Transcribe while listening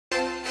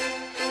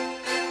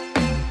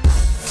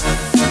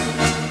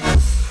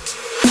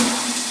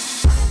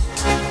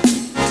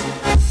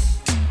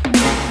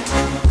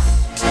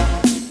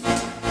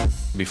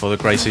before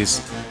the crisis,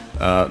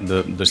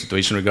 the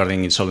situation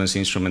regarding insolvency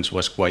instruments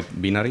was quite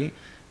binary.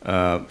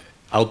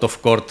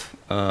 Out-of-court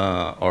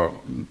or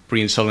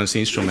pre-insolvency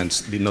instruments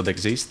did not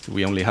exist.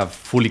 We only have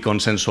fully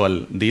consensual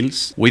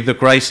deals. With the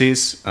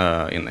crisis,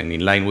 and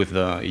in line with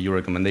the EU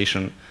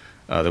recommendation,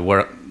 there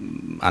were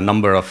a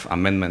number of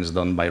amendments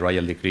done by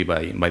royal decree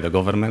by the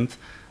government,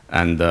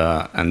 and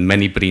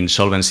many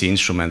pre-insolvency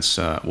instruments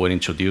were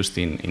introduced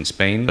in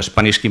Spain. The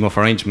Spanish scheme of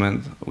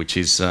arrangement, which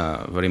is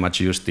very much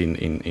used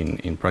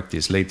in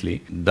practice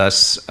lately,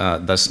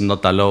 does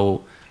not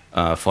allow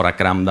for a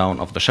cram down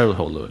of the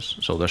shareholders.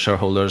 So the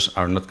shareholders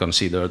are not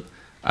considered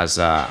as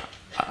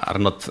are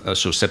not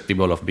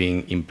susceptible of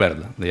being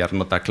impaired. They are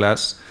not a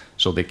class,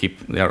 so they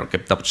are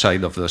kept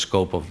outside of the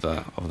scope of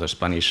the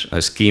Spanish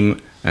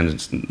scheme, and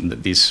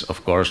this,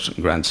 of course,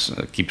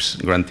 keeps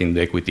granting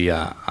the equity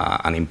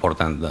an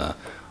important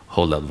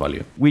holdout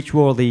value. Which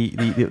were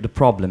the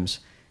problems?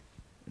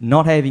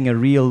 Not having a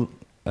real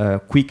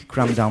quick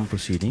cram down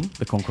proceeding,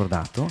 the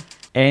concordato,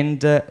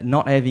 and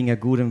not having a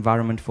good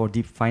environment for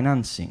deep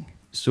financing.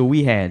 So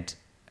we had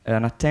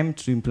an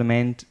attempt to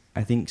implement,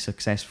 I think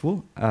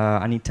successful,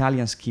 an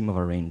Italian scheme of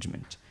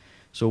arrangement.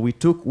 So we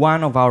took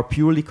one of our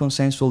purely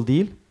consensual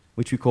deal,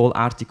 which we call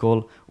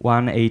Article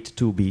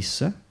 182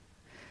 bis,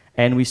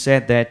 and we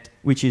said that,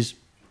 which is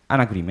an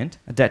agreement,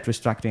 a debt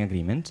restructuring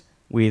agreement,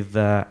 with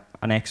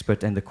an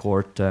expert and the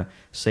court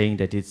saying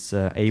that it's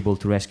able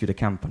to rescue the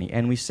company.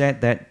 And we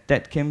said that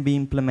that can be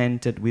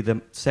implemented with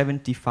a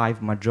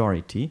 75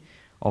 majority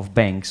of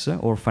banks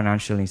or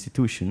financial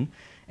institution,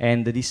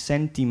 and the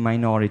dissenting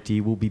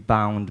minority will be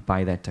bound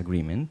by that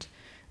agreement.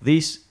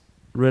 This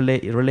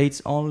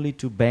relates only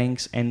to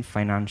banks and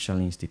financial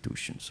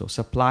institutions, so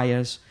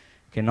suppliers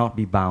cannot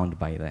be bound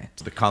by that.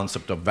 The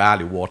concept of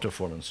value,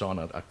 waterfall, and so on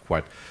are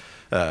quite,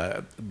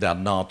 they are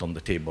not on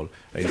the table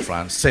in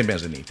France, same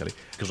as in Italy,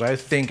 because I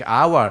think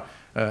our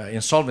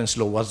insolvency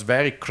law was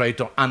very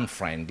creditor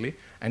unfriendly,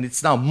 and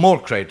it's now more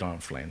creditor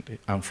unfriendly,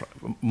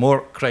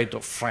 more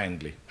creditor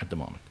friendly at the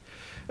moment.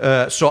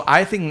 So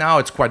I think now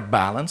it's quite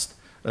balanced.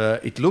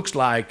 It looks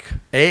like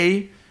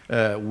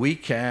we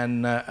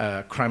can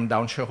cram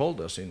down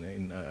shareholders,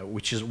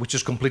 which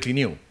is completely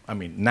new. I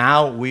mean,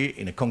 now we,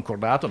 in a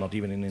concordato, not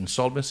even in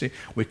insolvency,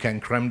 we can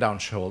cram down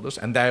shareholders,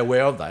 and they're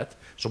aware of that.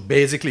 So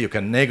basically, you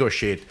can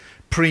negotiate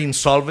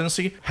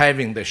pre-insolvency,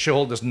 having the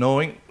shareholders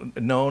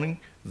knowing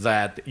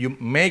that you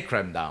may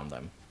cram down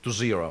them to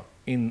zero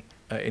in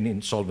an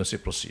insolvency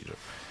procedure.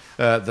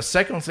 The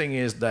second thing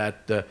is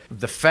that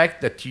the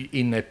fact that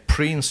in a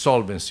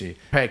pre-insolvency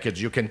package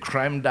you can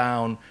cram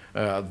down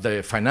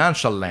the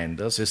financial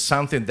lenders is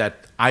something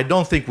that I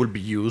don't think will be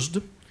used,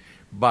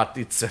 but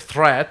it's a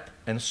threat,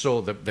 and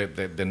so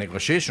the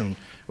negotiation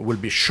will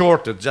be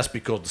shorter just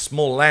because the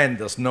small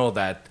lenders know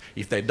that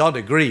if they don't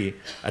agree,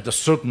 at a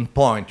certain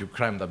point you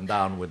cram them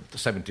down with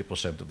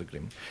 70% of the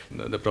agreement.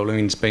 The problem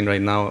in Spain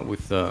right now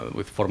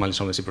with formal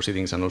insolvency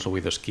proceedings and also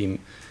with the scheme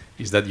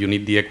is that you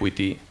need the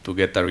equity to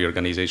get a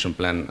reorganization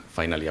plan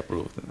finally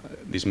approved.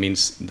 This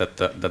means that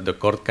the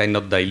court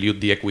cannot dilute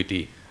the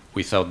equity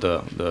without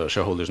the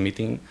shareholders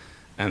meeting,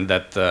 and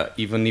that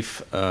even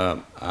if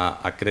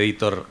a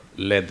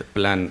creditor-led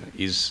plan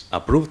is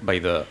approved by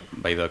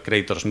the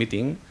creditors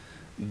meeting,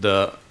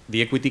 the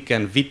equity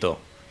can veto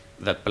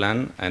that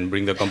plan and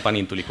bring the company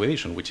into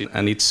liquidation.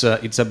 It's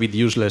a bit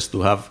useless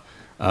to have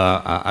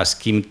a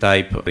scheme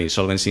type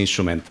insolvency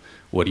instrument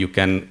where you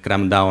can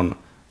cram down,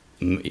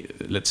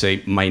 let's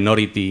say,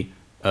 minority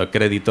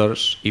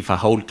creditors if a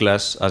whole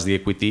class as the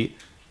equity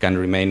can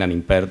remain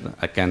unimpaired,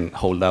 can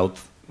hold out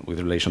with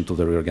relation to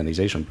the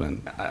reorganization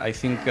plan. I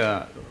think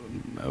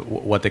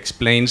what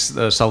explains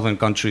the southern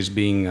countries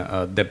being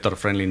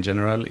debtor-friendly in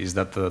general is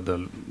that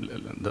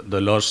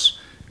the laws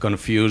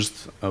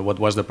confused what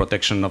was the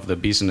protection of the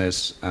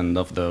business and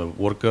of the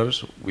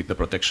workers with the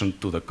protection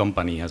to the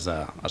company as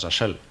a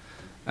shell.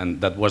 And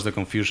that was the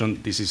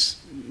confusion. This is,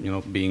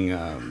 being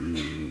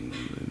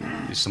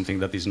is something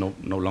that is no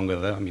longer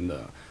there. I mean,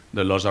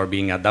 the laws are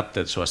being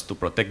adapted so as to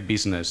protect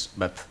business,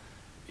 but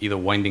either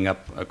winding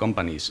up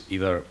companies,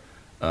 either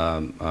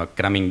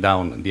cramming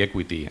down the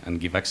equity and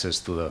give access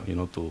to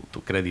the,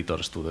 to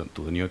creditors to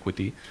the new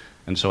equity.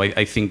 And so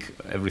I think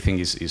everything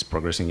is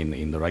progressing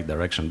in the right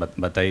direction.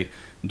 But I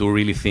do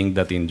really think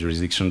that in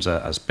jurisdictions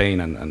as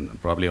Spain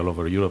and probably all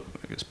over Europe,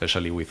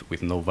 especially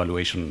with no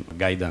valuation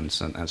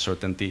guidance and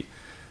certainty,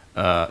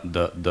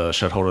 the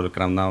shareholder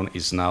cram down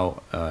is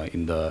now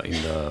in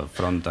the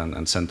front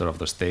and center of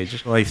the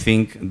stage. So I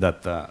think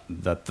that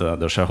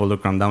the shareholder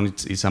cram down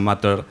is a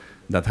matter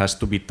that has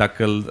to be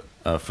tackled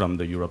from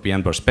the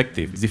European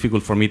perspective. It's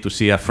difficult for me to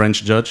see a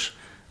French judge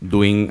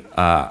doing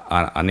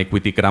an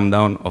equity cram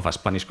down of a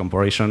Spanish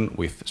corporation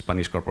with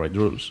Spanish corporate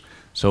rules.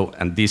 So,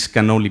 and this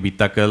can only be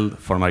tackled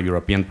from a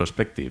European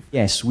perspective.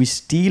 Yes, we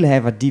still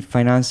have a deep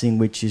financing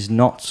which is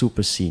not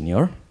super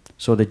senior.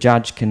 So the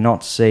judge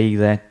cannot say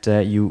that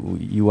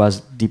you as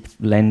deep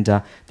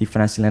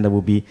financing lender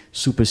will be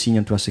super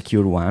senior to a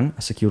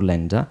secure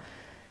lender.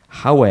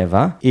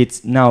 However,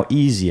 it's now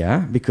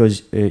easier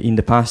because in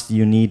the past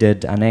you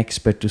needed an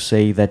expert to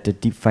say that the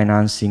deep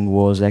financing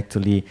was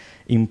actually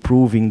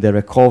improving the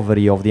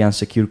recovery of the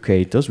unsecured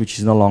creditors, which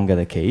is no longer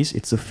the case.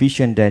 It's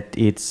sufficient that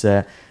it's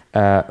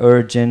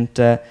urgent,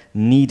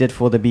 needed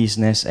for the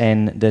business,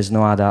 and there's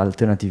no other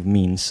alternative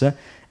means.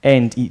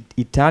 And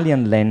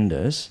Italian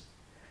lenders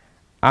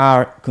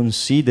are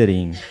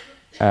considering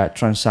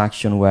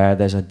transaction where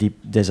there's a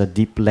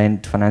deep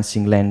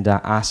financing lender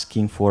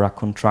asking for a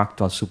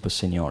contractual super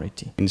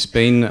seniority. In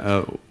Spain,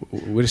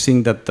 we're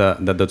seeing that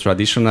the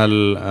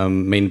traditional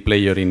main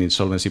player in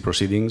insolvency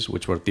proceedings,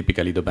 which were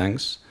typically the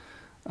banks,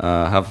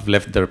 have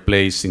left their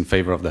place in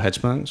favor of the hedge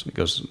funds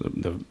because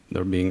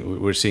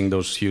we're seeing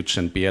those huge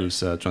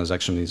NPLs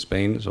transactions in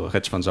Spain. So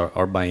hedge funds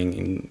are buying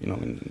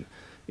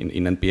in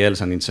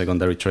NPLs and in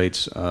secondary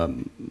trades a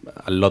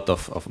lot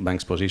of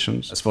banks'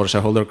 positions. As for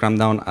shareholder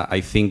crampdown, I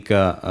think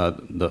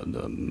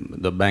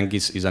the bank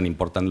is an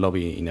important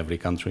lobby in every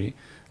country.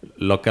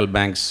 Local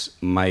banks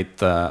might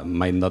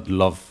not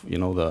love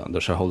the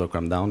shareholder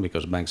crampdown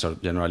because banks are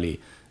generally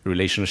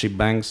relationship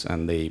banks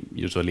and they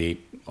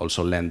usually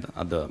also lend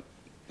at the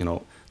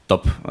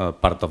top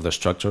part of the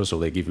structure. So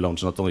they give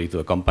loans not only to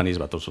the companies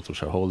but also to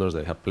shareholders.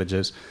 They have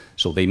pledges.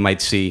 So they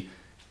might see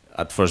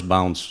at first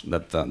bounce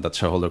that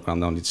shareholder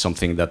crampdown is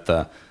something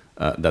that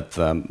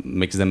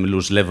makes them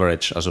lose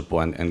leverage as a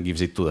point and gives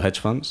it to the hedge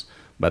funds.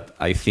 But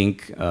I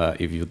think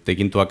if you take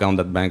into account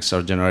that banks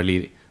are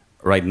generally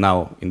right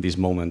now in this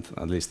moment,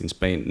 at least in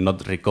Spain,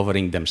 not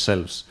recovering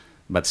themselves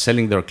but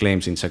selling their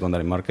claims in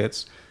secondary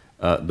markets,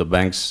 the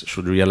banks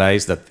should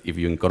realize that if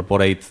you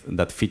incorporate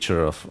that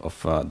feature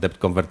of debt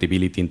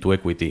convertibility into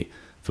equity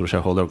through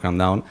shareholder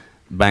crampdown,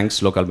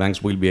 local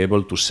banks will be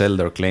able to sell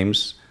their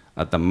claims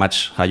at a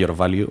much higher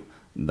value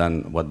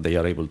than what they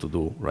are able to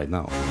do right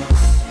now.